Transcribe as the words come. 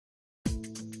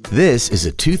This is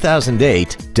a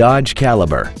 2008 Dodge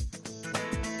Caliber.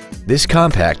 This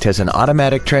compact has an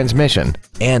automatic transmission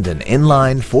and an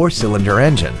inline 4-cylinder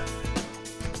engine.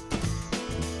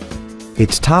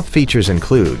 Its top features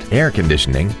include air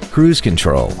conditioning, cruise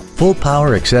control, full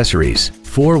power accessories,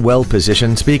 4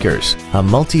 well-positioned speakers, a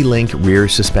multi-link rear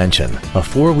suspension, a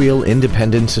 4-wheel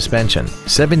independent suspension,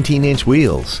 17-inch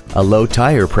wheels, a low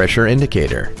tire pressure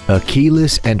indicator, a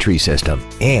keyless entry system,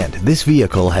 and this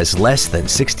vehicle has less than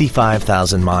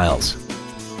 65,000 miles.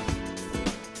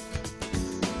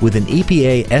 With an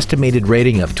EPA estimated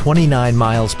rating of 29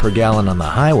 miles per gallon on the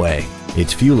highway,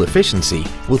 its fuel efficiency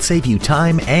will save you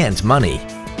time and money.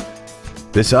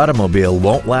 This automobile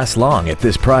won't last long at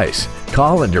this price.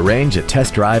 Call and arrange a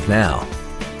test drive now.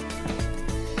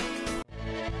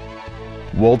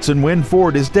 Woltz & Wynn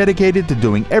Ford is dedicated to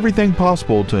doing everything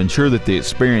possible to ensure that the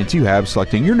experience you have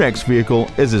selecting your next vehicle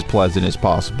is as pleasant as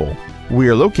possible. We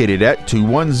are located at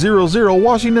 2100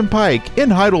 Washington Pike in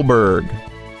Heidelberg.